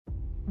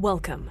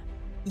Welcome.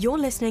 You're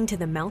listening to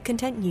the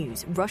Malcontent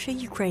News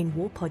Russia-Ukraine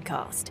War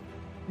podcast,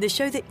 the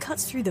show that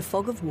cuts through the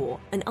fog of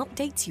war and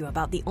updates you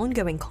about the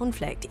ongoing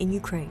conflict in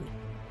Ukraine.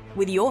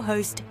 With your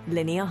host,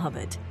 Linnea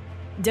Hubbard.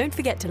 Don't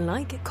forget to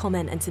like,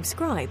 comment, and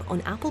subscribe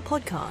on Apple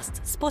Podcasts,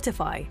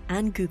 Spotify,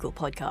 and Google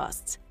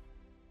Podcasts.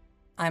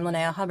 I'm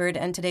Linnea Hubbard,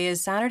 and today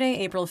is Saturday,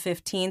 April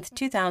 15th,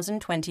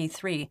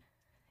 2023.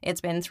 It's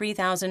been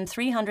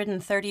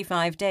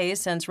 3,335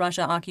 days since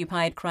Russia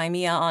occupied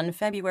Crimea on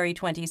February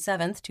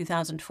 27,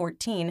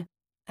 2014,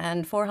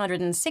 and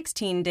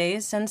 416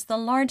 days since the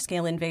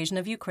large-scale invasion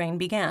of Ukraine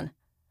began.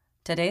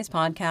 Today's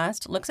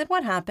podcast looks at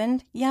what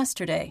happened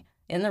yesterday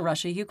in the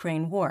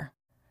Russia-Ukraine war.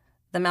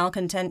 The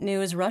Malcontent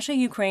News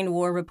Russia-Ukraine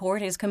War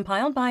report is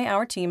compiled by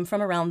our team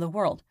from around the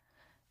world.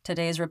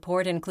 Today's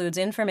report includes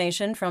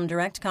information from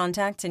direct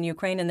contacts in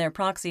Ukraine and their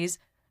proxies,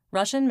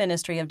 Russian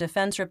Ministry of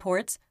Defense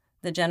reports,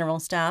 the General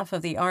Staff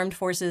of the Armed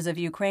Forces of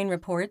Ukraine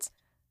reports,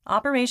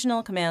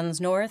 operational commands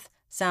north,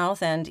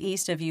 south, and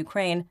east of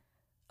Ukraine,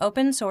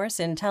 open source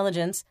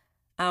intelligence,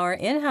 our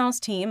in-house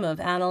team of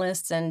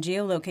analysts and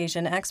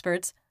geolocation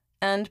experts,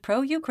 and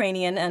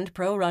pro-Ukrainian and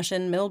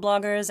pro-Russian mill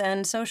bloggers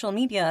and social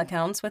media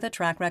accounts with a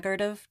track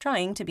record of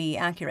trying to be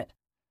accurate.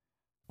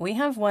 We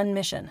have one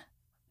mission: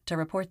 to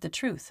report the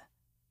truth,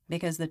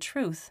 because the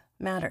truth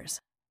matters.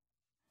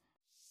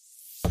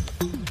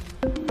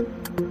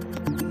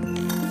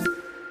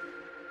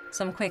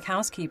 Some quick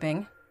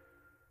housekeeping.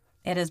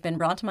 It has been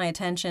brought to my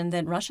attention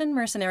that Russian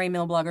mercenary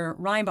mill blogger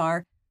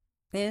Rybar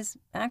is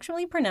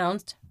actually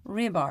pronounced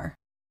Rybar.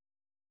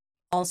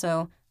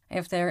 Also,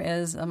 if there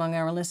is among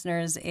our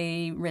listeners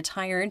a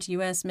retired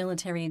U.S.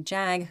 military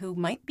JAG who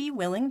might be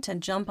willing to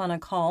jump on a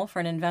call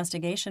for an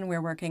investigation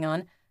we're working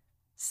on,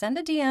 send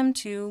a DM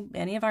to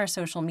any of our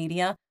social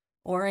media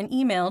or an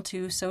email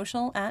to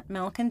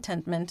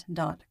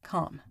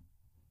social@malcontentment.com.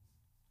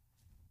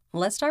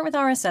 Let's start with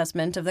our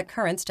assessment of the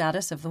current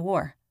status of the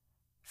war.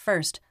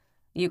 First,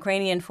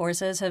 Ukrainian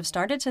forces have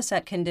started to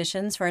set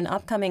conditions for an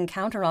upcoming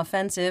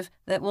counteroffensive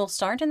that will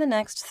start in the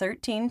next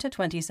 13 to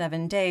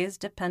 27 days,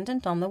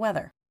 dependent on the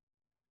weather.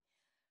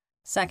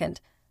 Second,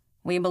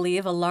 we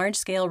believe a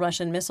large-scale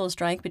Russian missile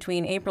strike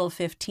between April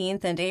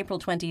 15th and April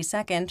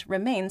 22nd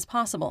remains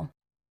possible.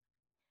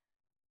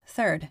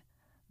 Third,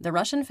 the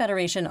Russian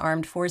Federation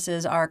armed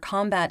forces are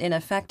combat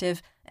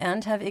ineffective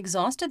and have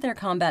exhausted their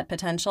combat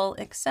potential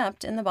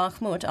except in the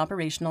Bakhmut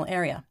operational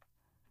area.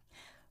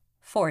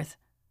 Fourth,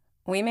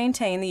 we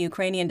maintain the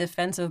Ukrainian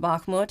defense of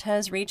Bakhmut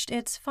has reached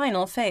its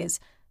final phase,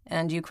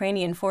 and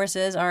Ukrainian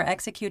forces are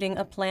executing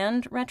a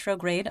planned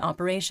retrograde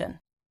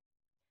operation.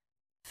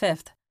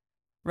 Fifth,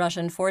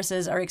 Russian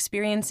forces are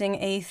experiencing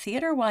a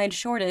theater-wide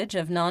shortage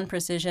of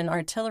non-precision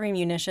artillery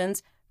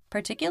munitions,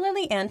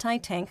 particularly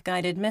anti-tank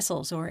guided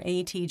missiles, or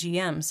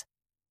ATGMs.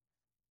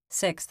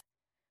 Sixth,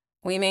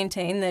 we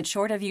maintain that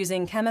short of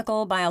using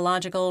chemical,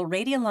 biological,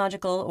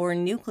 radiological, or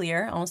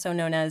nuclear, also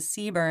known as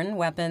CBRN,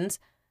 weapons,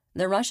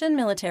 the Russian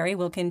military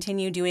will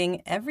continue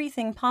doing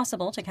everything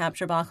possible to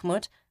capture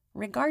Bakhmut,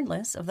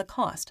 regardless of the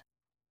cost.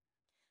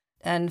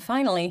 And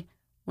finally,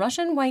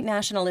 Russian white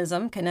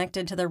nationalism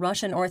connected to the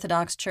Russian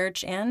Orthodox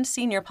Church and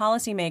senior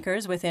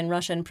policymakers within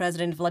Russian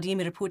President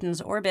Vladimir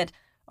Putin's orbit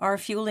are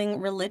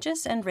fueling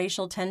religious and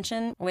racial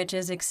tension, which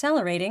is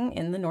accelerating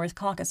in the North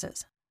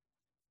Caucasus.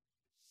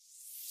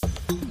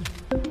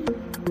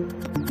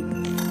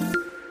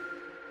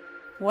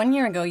 One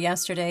year ago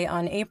yesterday,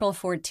 on April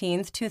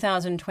 14th,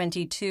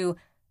 2022,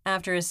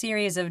 after a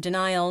series of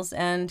denials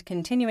and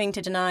continuing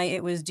to deny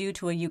it was due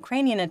to a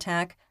Ukrainian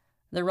attack,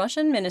 the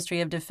Russian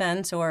Ministry of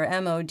Defense, or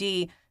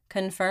MOD,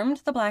 confirmed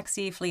the Black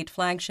Sea Fleet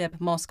flagship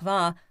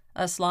Moskva,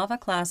 a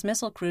Slava-class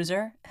missile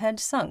cruiser, had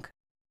sunk.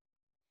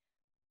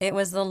 It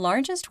was the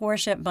largest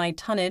warship by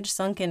tonnage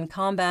sunk in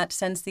combat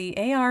since the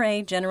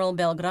ARA General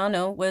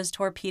Belgrano was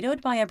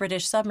torpedoed by a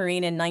British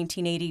submarine in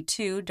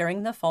 1982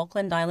 during the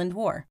Falkland Island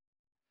War.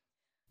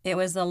 It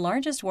was the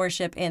largest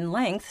warship in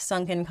length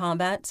sunk in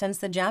combat since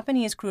the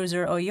Japanese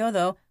cruiser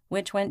Oyodo,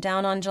 which went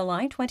down on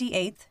July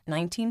 28,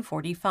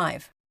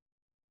 1945.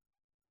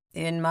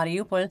 In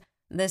Mariupol,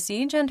 the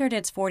siege entered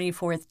its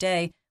 44th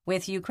day,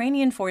 with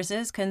Ukrainian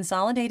forces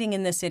consolidating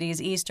in the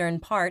city's eastern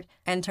part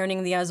and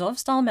turning the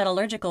Azovstal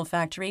metallurgical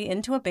factory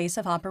into a base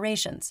of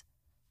operations.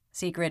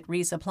 Secret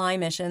resupply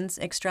missions,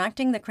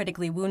 extracting the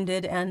critically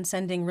wounded and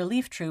sending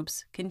relief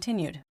troops,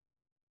 continued.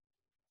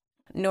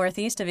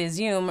 Northeast of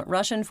Izium,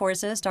 Russian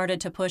forces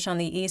started to push on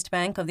the east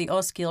bank of the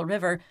Oskil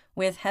River,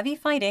 with heavy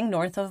fighting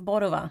north of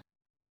Borova.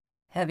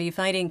 Heavy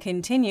fighting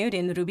continued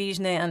in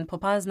Rubizhne and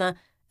Popasna,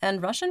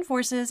 and Russian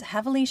forces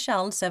heavily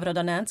shelled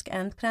Severodonetsk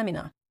and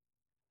Kremina.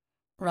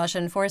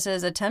 Russian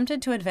forces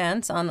attempted to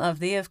advance on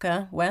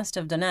Avdiivka, west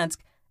of Donetsk,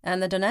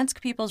 and the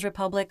Donetsk People's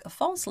Republic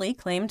falsely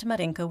claimed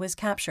Marinka was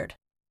captured.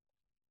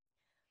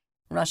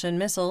 Russian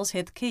missiles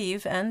hit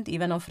Kyiv and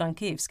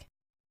Ivano-Frankivsk.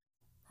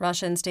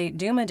 Russian State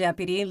Duma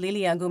Deputy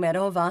Lilia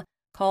Gumerova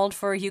called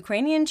for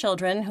Ukrainian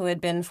children who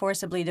had been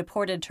forcibly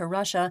deported to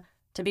Russia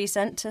to be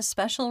sent to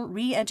special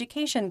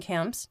re-education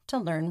camps to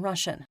learn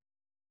Russian.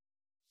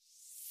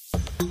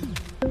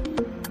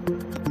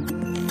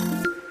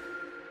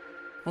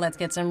 Let's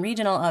get some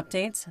regional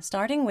updates,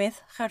 starting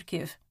with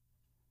Kharkiv.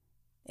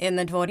 In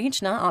the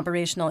Dvorichna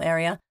operational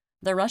area,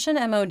 the Russian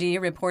MOD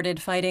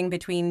reported fighting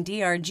between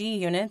DRG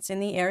units in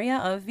the area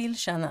of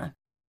Vilshana.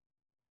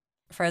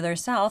 Further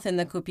south in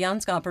the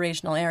Kupiansk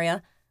operational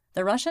area,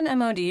 the Russian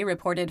MOD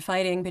reported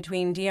fighting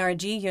between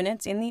DRG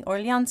units in the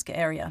Orlyansk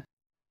area.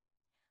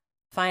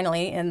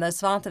 Finally, in the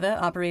Svatove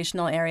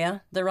operational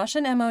area, the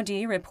Russian MOD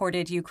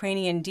reported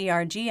Ukrainian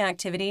DRG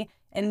activity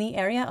in the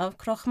area of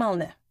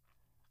Krokhmalne.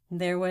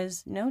 There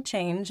was no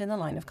change in the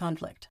line of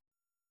conflict.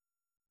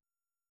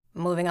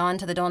 Moving on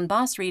to the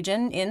Donbas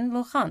region in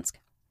Luhansk.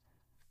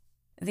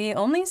 The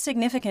only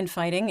significant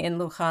fighting in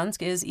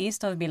Luhansk is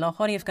east of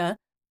Bilohorivka,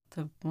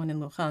 the one in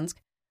Luhansk,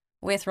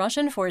 with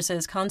Russian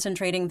forces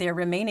concentrating their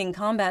remaining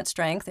combat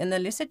strength in the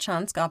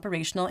Lysychansk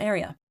operational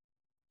area.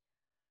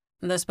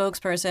 The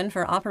spokesperson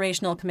for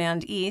Operational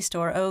Command East,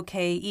 or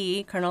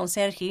OKE, Colonel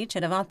Serhiy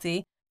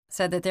Cherevati,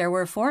 said that there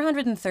were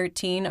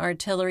 413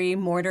 artillery,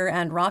 mortar,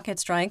 and rocket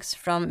strikes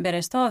from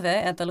Berestove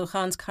at the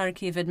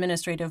Luhansk-Kharkiv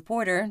administrative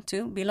border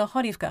to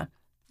Bilohorivka,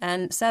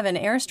 and 7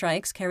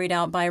 airstrikes carried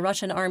out by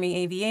Russian Army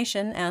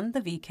Aviation and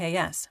the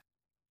VKS.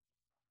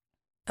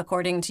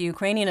 According to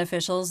Ukrainian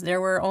officials, there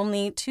were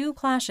only 2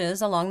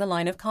 clashes along the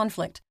line of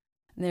conflict.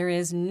 There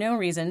is no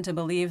reason to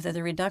believe that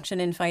the reduction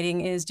in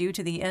fighting is due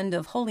to the end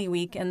of Holy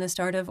Week and the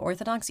start of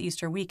Orthodox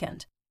Easter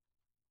weekend.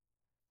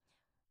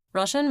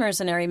 Russian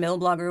mercenary mill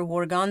blogger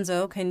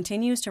Wargonzo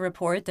continues to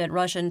report that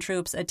Russian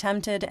troops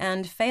attempted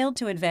and failed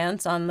to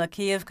advance on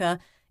Lakiivka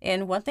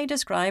in what they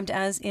described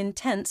as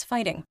intense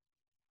fighting.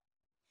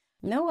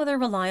 No other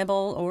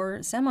reliable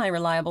or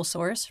semi-reliable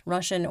source,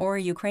 Russian or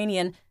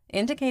Ukrainian,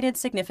 indicated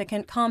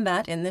significant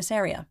combat in this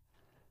area.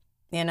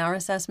 In our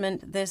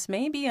assessment, this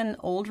may be an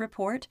old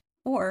report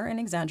or an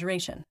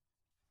exaggeration.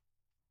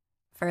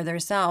 Further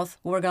south,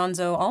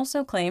 Wargonzo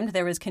also claimed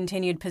there was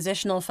continued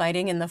positional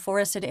fighting in the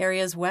forested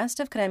areas west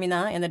of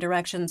Kremina in the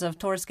directions of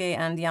Torske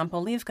and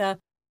Yampolivka,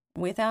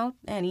 without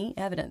any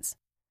evidence.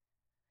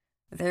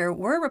 There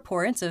were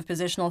reports of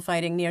positional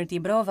fighting near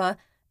Dibrova,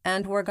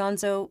 and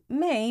Wargonzo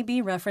may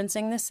be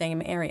referencing the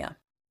same area.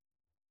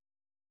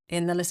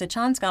 In the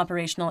Lysychansk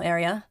operational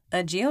area,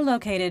 a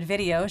geolocated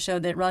video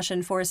showed that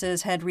Russian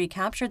forces had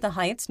recaptured the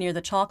heights near the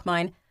chalk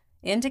mine,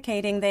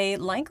 indicating they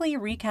likely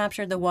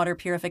recaptured the water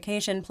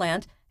purification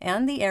plant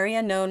and the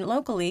area known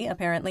locally,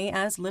 apparently,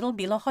 as Little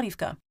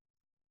Bilohorivka.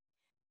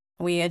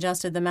 We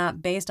adjusted the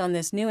map based on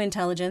this new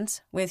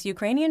intelligence, with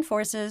Ukrainian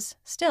forces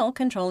still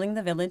controlling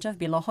the village of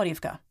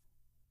Bilohorivka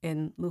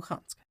in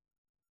Luhansk.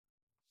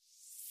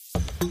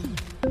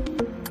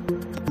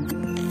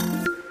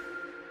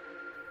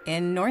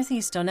 In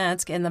northeast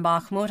Donetsk, in the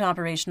Bakhmut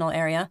operational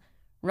area,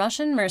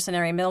 Russian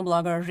mercenary mill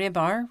blogger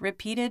Rybar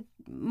repeated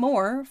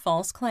more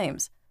false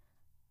claims.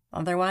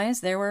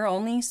 Otherwise, there were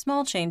only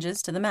small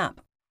changes to the map.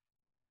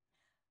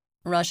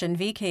 Russian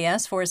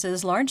VKS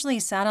forces largely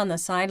sat on the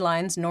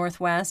sidelines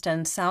northwest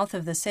and south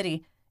of the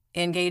city,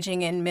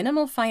 engaging in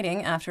minimal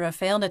fighting after a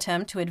failed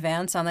attempt to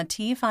advance on the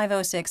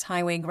T-506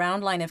 highway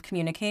ground line of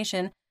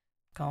communication,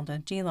 called a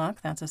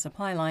GLOC, that's a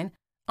supply line,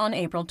 on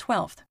April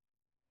 12th.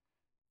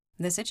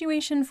 The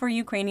situation for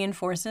Ukrainian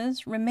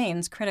forces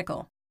remains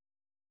critical.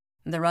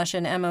 The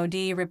Russian MOD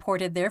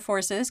reported their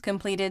forces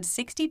completed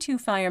 62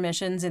 fire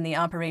missions in the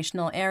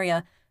operational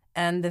area,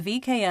 and the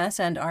VKS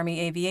and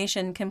Army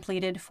Aviation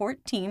completed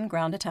 14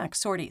 ground attack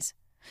sorties.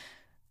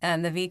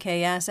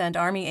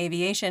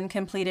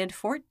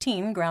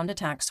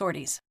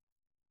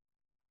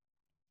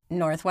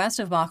 Northwest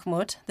of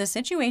Bakhmut, the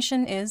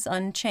situation is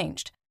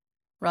unchanged.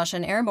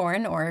 Russian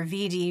airborne, or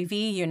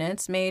VDV,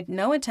 units made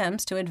no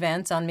attempts to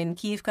advance on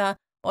Minkivka,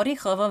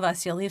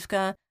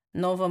 Orikhovo-Vasylivka,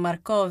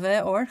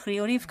 Novomarkove, or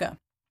Khriorivka.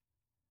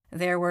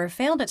 There were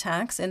failed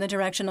attacks in the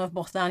direction of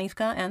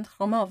Bohdanivka and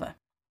Khomove.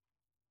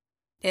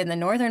 In the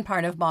northern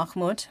part of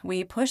Bakhmut,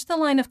 we pushed the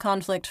line of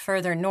conflict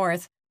further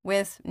north,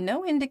 with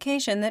no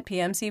indication that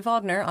PMC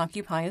Wagner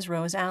occupies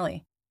Rose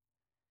Alley.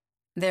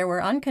 There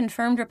were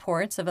unconfirmed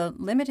reports of a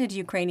limited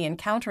Ukrainian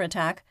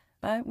counterattack,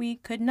 but we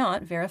could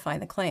not verify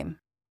the claim.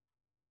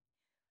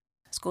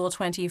 School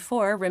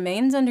 24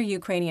 remains under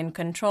Ukrainian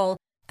control,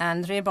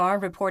 and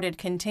Rybar reported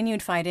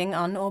continued fighting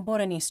on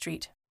Oborony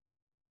Street.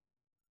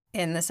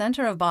 In the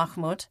center of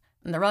Bakhmut,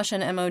 the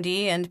Russian MOD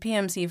and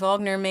PMC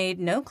Wagner made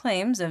no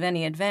claims of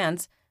any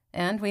advance,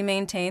 and we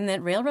maintain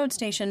that Railroad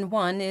Station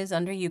 1 is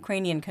under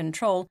Ukrainian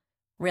control,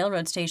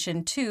 Railroad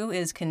Station 2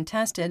 is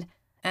contested,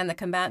 and the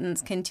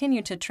combatants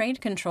continue to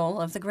trade control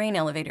of the grain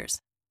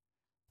elevators.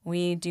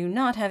 We do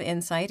not have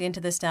insight into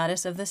the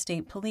status of the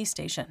state police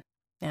station,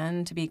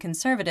 and to be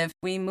conservative,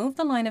 we move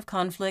the line of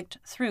conflict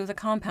through the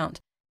compound,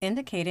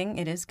 indicating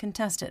it is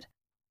contested.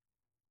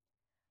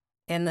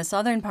 In the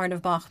southern part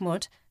of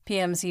Bakhmut,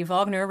 PMC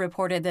Wagner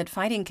reported that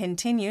fighting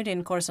continued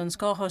in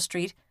Korsonskoho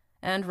Street,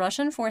 and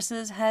Russian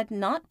forces had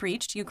not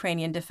breached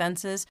Ukrainian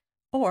defenses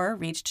or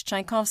reached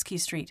Tchaikovsky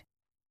Street.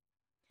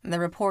 The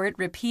report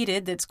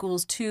repeated that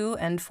schools 2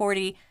 and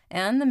 40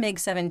 and the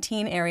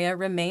MiG-17 area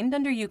remained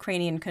under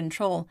Ukrainian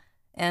control,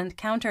 and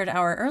countered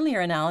our earlier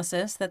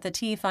analysis that the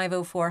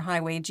T504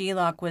 highway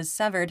G-lock was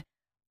severed,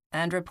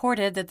 and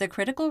reported that the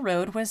critical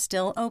road was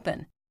still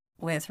open,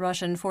 with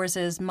Russian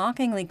forces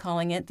mockingly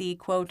calling it the,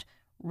 quote,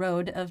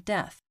 road of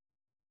death.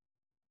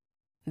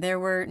 There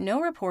were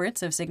no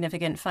reports of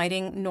significant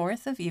fighting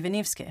north of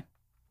Ivanivske.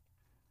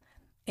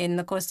 In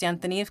the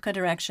Kostiantynivka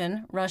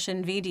direction,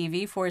 Russian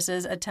VDV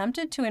forces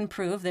attempted to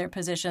improve their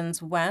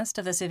positions west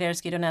of the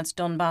Seversky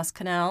Donets-Donbass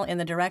Canal in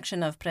the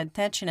direction of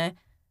Predtechne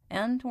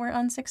and were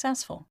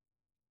unsuccessful.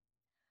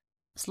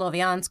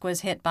 Sloviansk was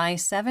hit by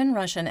 7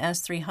 Russian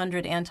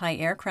S-300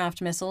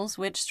 anti-aircraft missiles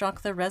which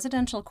struck the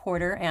residential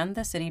quarter and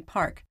the city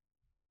park.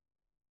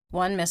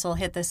 One missile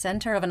hit the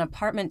center of an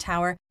apartment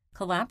tower,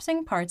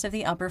 collapsing parts of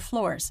the upper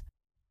floors.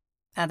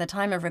 At the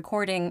time of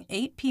recording,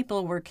 8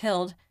 people were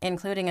killed,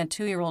 including a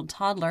 2-year-old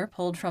toddler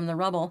pulled from the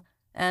rubble,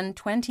 and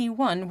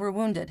 21 were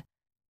wounded.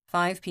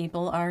 5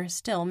 people are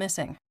still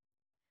missing.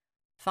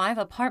 5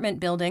 apartment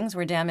buildings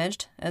were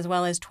damaged, as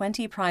well as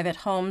 20 private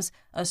homes,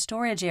 a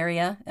storage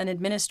area, an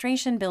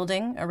administration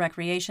building, a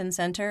recreation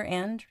center,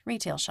 and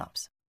retail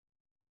shops.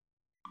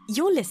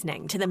 You're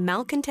listening to the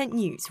Malcontent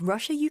News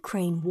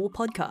Russia-Ukraine War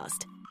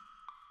Podcast.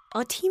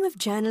 Our team of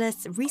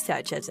journalists,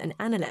 researchers, and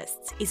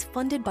analysts is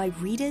funded by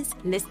readers,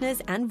 listeners,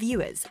 and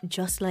viewers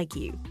just like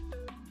you.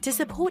 To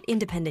support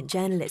independent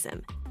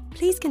journalism,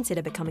 please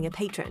consider becoming a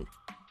patron.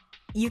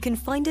 You can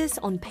find us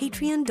on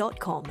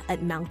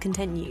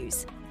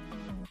patreon.com/malcontentnews.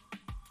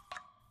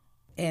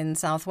 In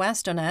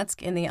southwest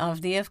Donetsk, in the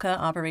Avdiivka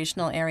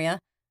operational area,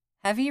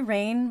 heavy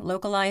rain,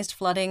 localized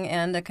flooding,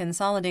 and a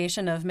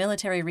consolidation of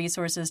military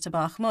resources to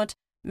Bakhmut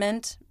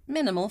meant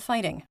minimal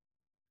fighting.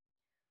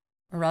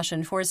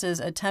 Russian forces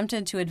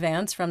attempted to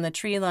advance from the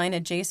tree line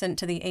adjacent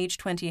to the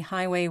H-20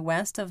 highway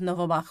west of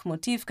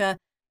Novobakhmutivka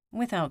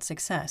without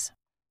success.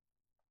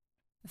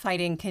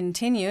 Fighting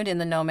continued in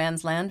the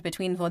no-man's land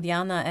between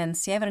Vodyana and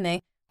Sieverne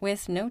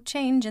with no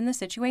change in the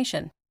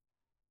situation.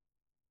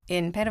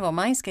 In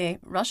Pervomaiske,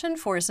 Russian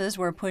forces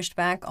were pushed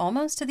back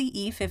almost to the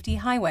E-50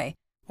 highway,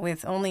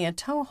 with only a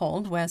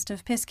toehold west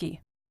of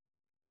Pisky.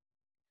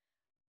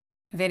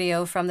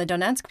 Video from the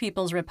Donetsk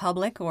People's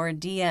Republic, or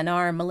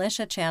DNR,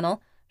 militia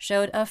channel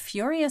showed a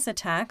furious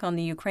attack on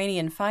the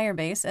Ukrainian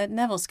firebase at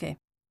Nevelske.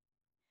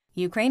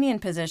 Ukrainian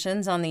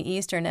positions on the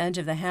eastern edge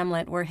of the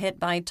hamlet were hit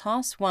by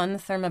TOS-1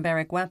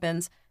 thermobaric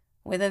weapons,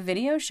 with a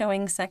video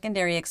showing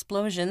secondary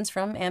explosions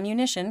from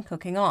ammunition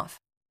cooking off.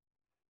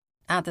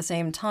 At the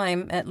same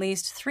time, at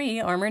least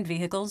 3 armored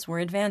vehicles were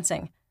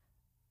advancing.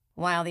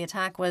 While the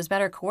attack was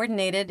better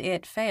coordinated,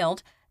 it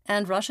failed,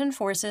 and Russian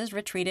forces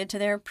retreated to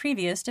their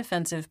previous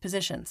defensive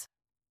positions.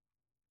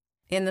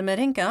 In the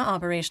Marinka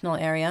operational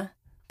area,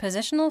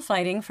 positional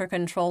fighting for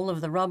control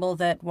of the rubble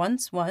that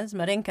once was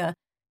Marinka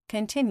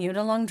continued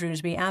along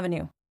Druzhby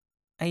Avenue.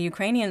 A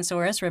Ukrainian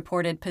source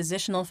reported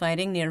positional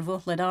fighting near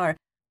Vuhledar,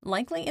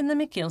 likely in the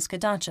Mikilska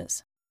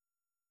Dachas.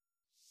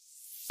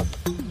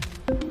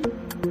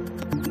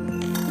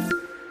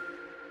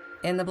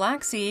 In the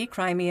Black Sea,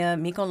 Crimea,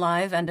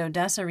 Mykolaiv, and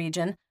Odessa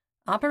region,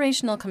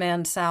 Operational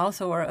Command South,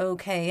 or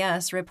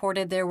OKS,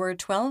 reported there were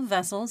 12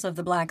 vessels of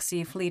the Black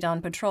Sea Fleet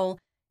on patrol,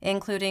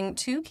 including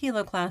 2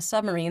 Kilo-class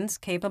submarines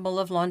capable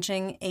of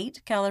launching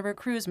 8 caliber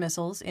cruise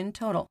missiles in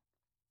total.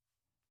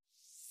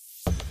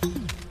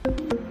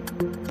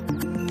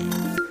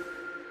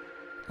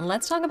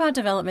 Let's talk about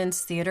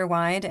developments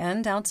theater-wide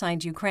and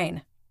outside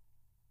Ukraine.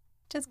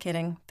 Just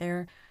kidding,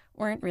 there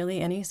weren't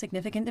really any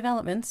significant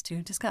developments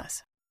to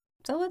discuss.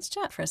 So let's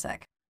chat for a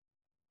sec.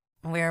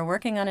 We're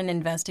working on an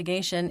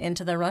investigation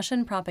into the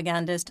Russian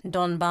propagandist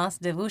Donbas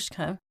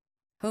Devushka,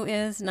 who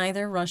is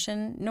neither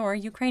Russian nor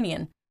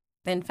Ukrainian.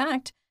 In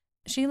fact,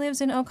 she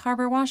lives in Oak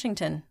Harbor,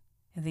 Washington,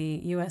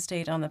 the U.S.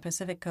 state on the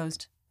Pacific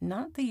coast,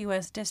 not the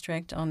U.S.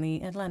 district on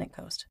the Atlantic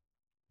coast.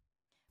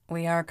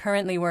 We are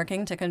currently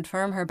working to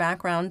confirm her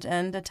background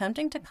and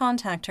attempting to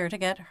contact her to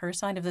get her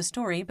side of the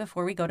story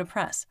before we go to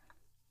press.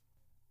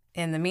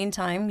 In the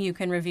meantime, you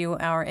can review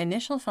our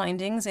initial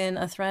findings in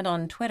a thread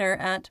on Twitter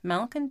at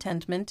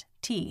malcontentment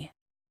T.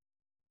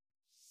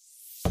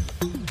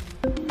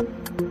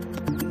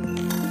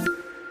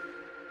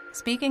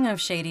 Speaking of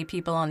shady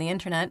people on the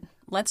internet,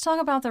 let's talk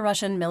about the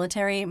Russian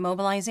military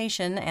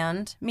mobilization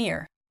and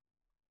Mir.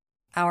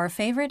 Our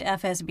favorite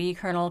FSB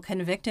colonel,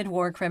 convicted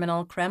war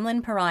criminal,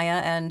 Kremlin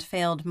pariah, and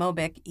failed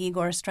Mobik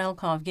Igor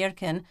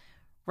Strelkov-Girkin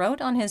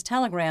wrote on his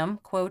Telegram,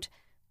 quote,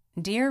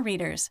 "Dear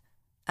readers,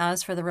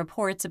 as for the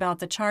reports about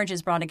the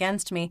charges brought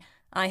against me,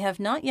 I have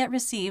not yet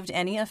received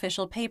any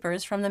official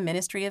papers from the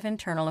Ministry of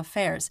Internal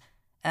Affairs,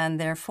 and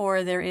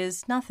therefore there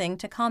is nothing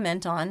to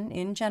comment on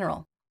in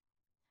general.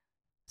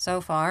 So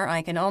far,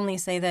 I can only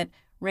say that,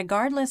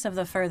 regardless of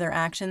the further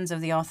actions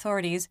of the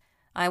authorities,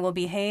 I will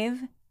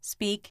behave,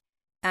 speak,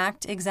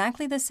 act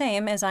exactly the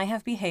same as I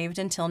have behaved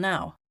until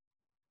now.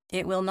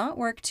 It will not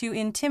work to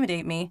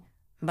intimidate me,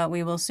 but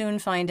we will soon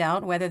find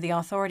out whether the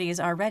authorities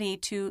are ready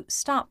to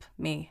stop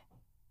me."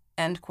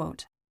 End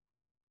quote.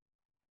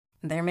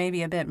 There may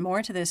be a bit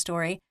more to this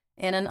story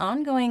in an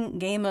ongoing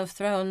Game of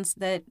Thrones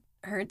that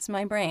hurts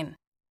my brain.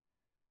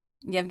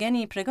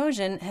 Yevgeny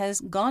Prigozhin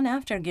has gone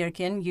after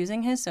Girkin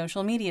using his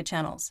social media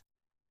channels.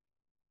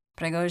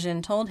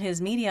 Prigozhin told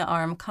his media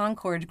arm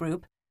Concord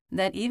Group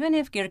that even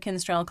if Girkin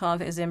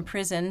Strelkov is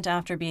imprisoned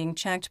after being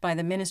checked by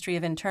the Ministry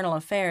of Internal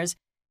Affairs,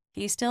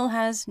 he still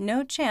has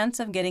no chance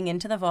of getting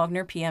into the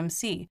Wagner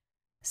PMC,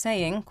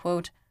 saying,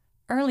 quote,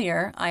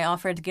 "Earlier, I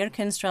offered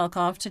Girkin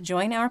Strelkov to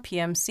join our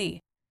PMC.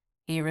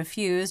 He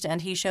refused,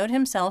 and he showed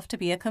himself to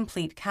be a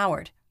complete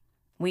coward.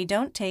 We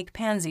don't take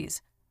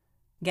pansies.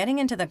 Getting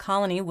into the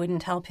colony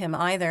wouldn't help him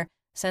either,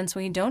 since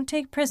we don't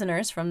take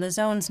prisoners from the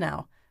zones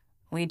now.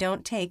 We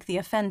don't take the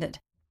offended.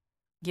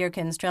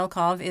 Girkin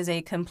Strelkov is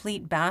a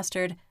complete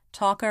bastard,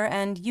 talker,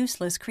 and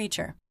useless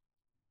creature.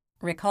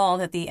 Recall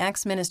that the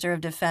ex-Minister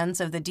of Defense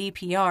of the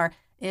DPR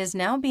is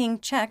now being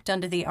checked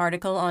under the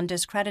article on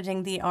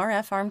discrediting the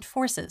RF armed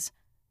forces.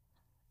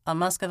 A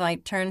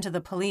Muscovite turned to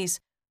the police,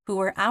 who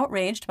were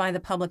outraged by the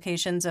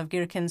publications of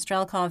Girkin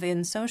Strelkov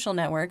in social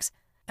networks,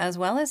 as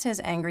well as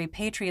his Angry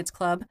Patriots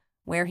Club,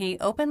 where he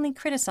openly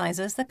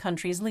criticizes the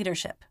country's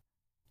leadership."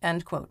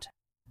 End quote.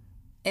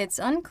 It's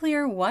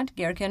unclear what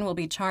Girkin will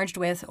be charged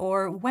with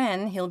or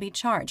when he'll be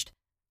charged.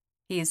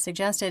 He's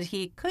suggested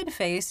he could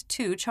face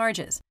 2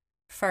 charges.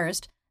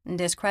 First,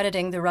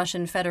 discrediting the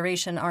Russian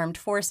Federation armed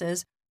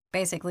forces,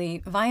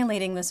 basically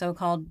violating the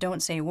so-called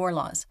Don't Say War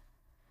laws.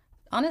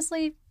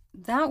 Honestly,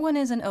 that one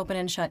is an open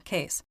and shut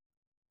case.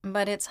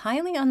 But it's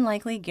highly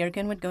unlikely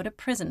Girkin would go to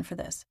prison for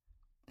this.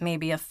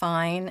 Maybe a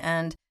fine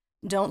and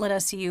 "don't let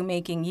us see you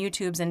making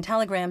YouTubes and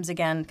telegrams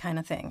again" kind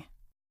of thing.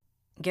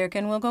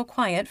 Girkin will go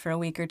quiet for a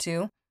week or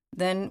 2,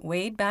 then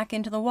wade back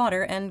into the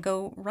water and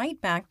go right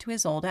back to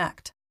his old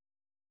act.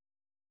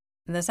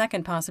 The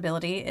second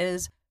possibility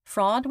is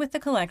fraud with the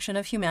collection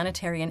of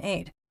humanitarian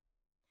aid.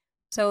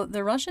 So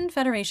the Russian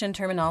Federation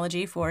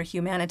terminology for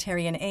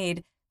humanitarian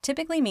aid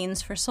typically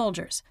means for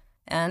soldiers,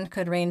 and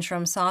could range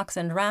from socks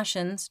and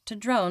rations to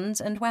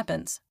drones and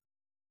weapons.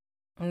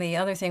 The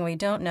other thing we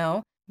don't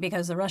know,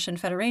 because the Russian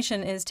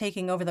Federation is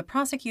taking over the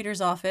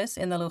prosecutor's office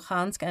in the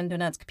Luhansk and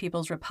Donetsk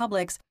People's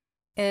Republics,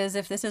 is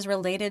if this is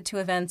related to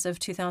events of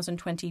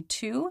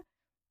 2022,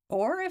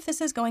 or if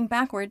this is going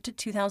backward to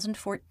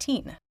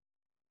 2014.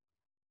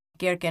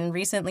 Girkin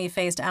recently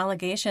faced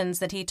allegations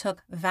that he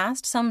took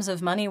vast sums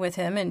of money with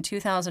him in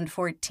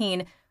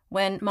 2014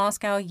 when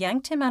Moscow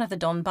yanked him out of the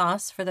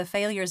Donbass for the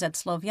failures at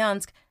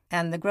Slovyansk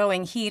and the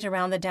growing heat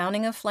around the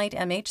downing of Flight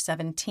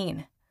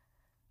MH17.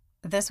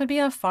 This would be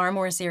a far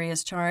more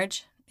serious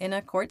charge in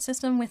a court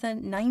system with a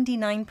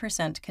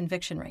 99%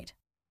 conviction rate.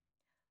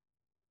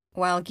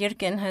 While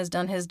Girkin has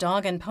done his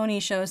dog and pony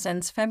show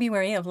since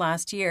February of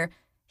last year,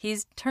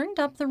 he's turned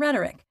up the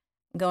rhetoric,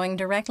 going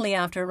directly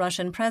after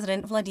Russian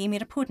President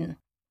Vladimir Putin.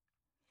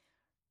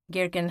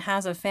 Girkin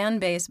has a fan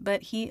base,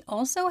 but he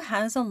also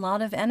has a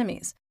lot of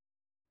enemies.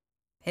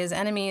 His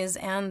enemies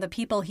and the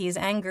people he's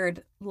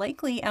angered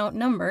likely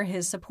outnumber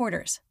his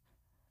supporters.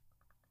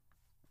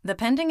 The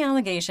pending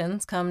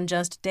allegations come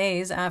just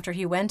days after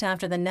he went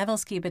after the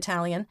Nevelsky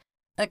Battalion,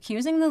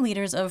 accusing the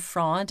leaders of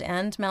fraud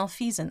and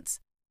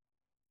malfeasance.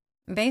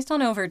 Based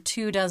on over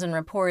 24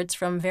 reports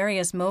from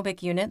various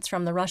Mobik units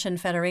from the Russian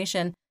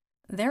Federation,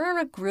 there are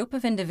a group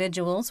of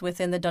individuals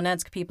within the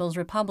Donetsk People's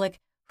Republic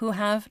who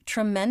have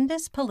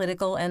tremendous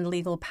political and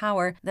legal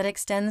power that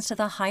extends to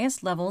the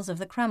highest levels of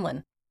the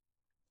Kremlin.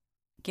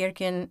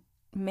 Girkin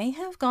may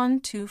have gone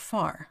too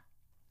far.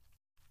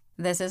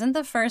 This isn't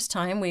the first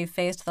time we've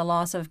faced the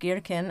loss of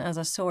Girkin as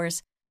a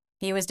source.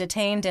 He was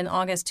detained in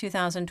August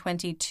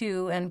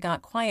 2022 and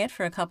got quiet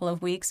for a couple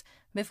of weeks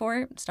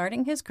before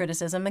starting his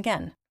criticism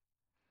again.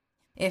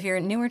 If you're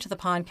newer to the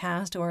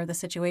podcast or the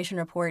Situation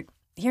Report,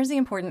 here's the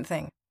important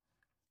thing.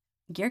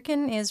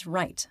 Girkin is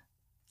right.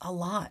 A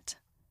lot.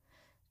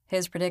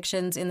 His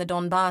predictions in the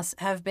Donbass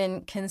have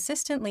been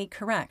consistently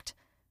correct.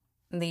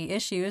 The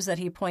issues that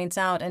he points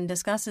out and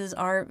discusses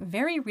are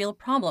very real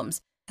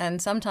problems,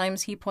 and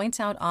sometimes he points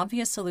out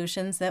obvious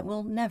solutions that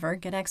will never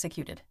get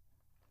executed.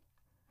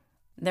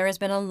 There has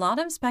been a lot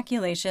of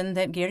speculation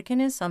that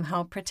Girkin is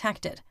somehow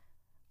protected.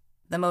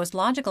 The most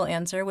logical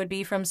answer would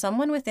be from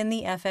someone within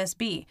the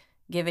FSB,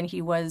 given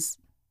he was,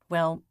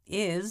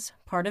 is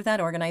part of that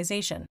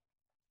organization.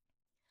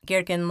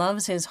 Girkin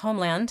loves his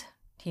homeland,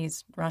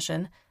 he's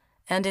Russian,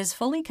 and is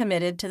fully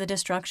committed to the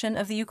destruction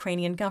of the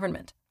Ukrainian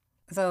government,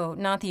 though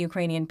not the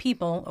Ukrainian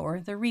people or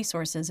the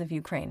resources of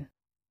Ukraine.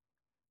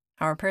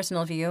 Our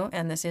personal view,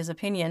 and this is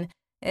opinion,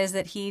 is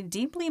that he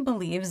deeply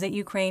believes that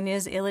Ukraine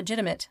is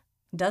illegitimate,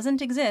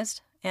 doesn't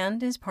exist,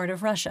 and is part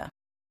of Russia.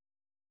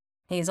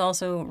 He's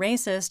also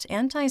racist,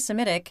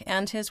 anti-Semitic,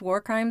 and his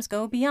war crimes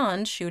go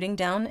beyond shooting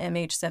down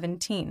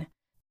MH17.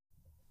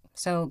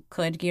 So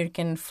could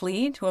Girkin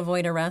flee to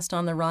avoid arrest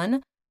on the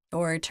run,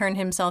 or turn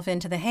himself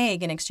into The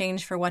Hague in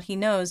exchange for what he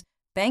knows,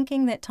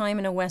 banking that time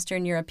in a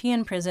Western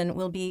European prison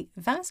will be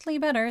vastly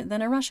better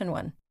than a Russian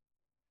one?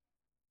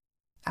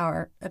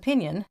 Our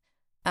opinion,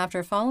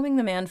 after following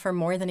the man for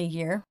more than a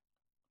year,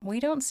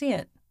 we don't see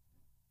it.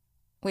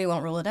 We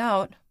won't rule it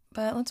out,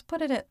 but let's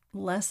put it at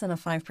less than a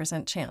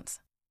 5% chance.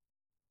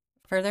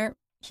 Further,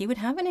 he would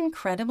have an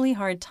incredibly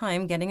hard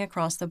time getting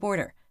across the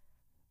border.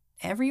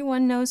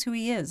 Everyone knows who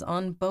he is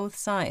on both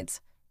sides,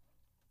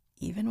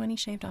 even when he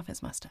shaved off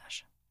his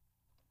mustache.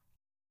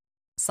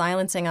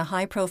 Silencing a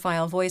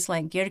high-profile voice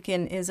like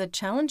Girkin is a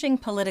challenging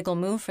political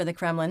move for the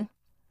Kremlin.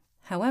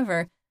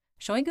 However,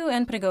 Shoigu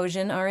and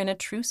Prigozhin are in a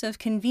truce of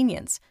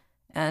convenience,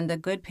 and a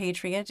good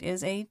patriot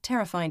is a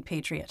terrified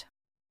patriot.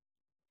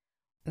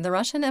 The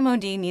Russian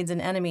MOD needs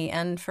an enemy,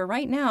 and for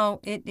right now,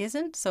 it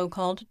isn't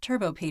so-called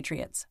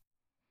turbo-patriots.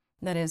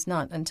 That is,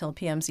 not until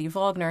PMC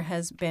Wagner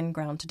has been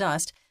ground to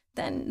dust.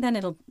 Then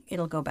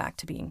it'll go back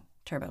to being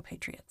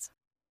turbo-patriots.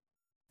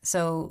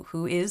 So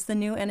who is the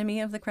new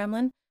enemy of the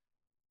Kremlin?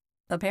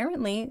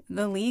 Apparently,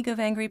 the League of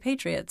Angry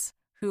Patriots,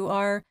 who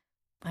are,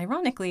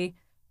 ironically,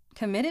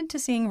 committed to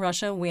seeing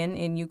Russia win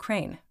in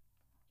Ukraine.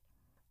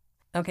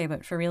 Okay,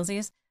 but for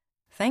realsies,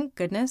 thank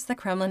goodness the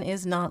Kremlin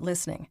is not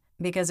listening,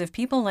 because if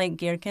people like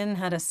Girkin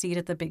had a seat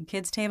at the big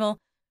kids' table,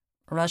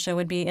 Russia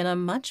would be in a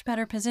much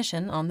better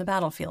position on the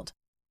battlefield.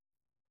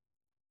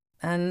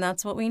 And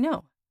that's what we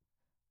know.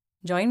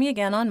 Join me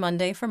again on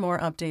Monday for more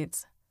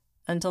updates.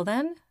 Until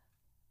then,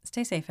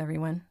 stay safe,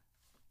 everyone.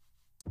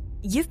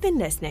 You've been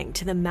listening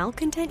to the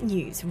Malcontent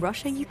News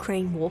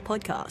Russia-Ukraine War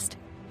podcast.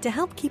 To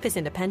help keep us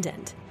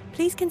independent,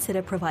 please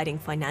consider providing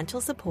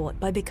financial support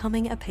by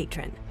becoming a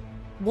patron.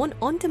 Want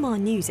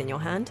on-demand news in your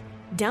hand?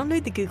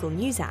 Download the Google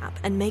News app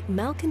and make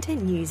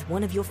Malcontent News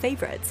one of your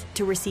favorites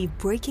to receive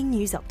breaking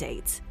news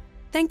updates.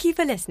 Thank you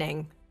for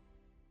listening.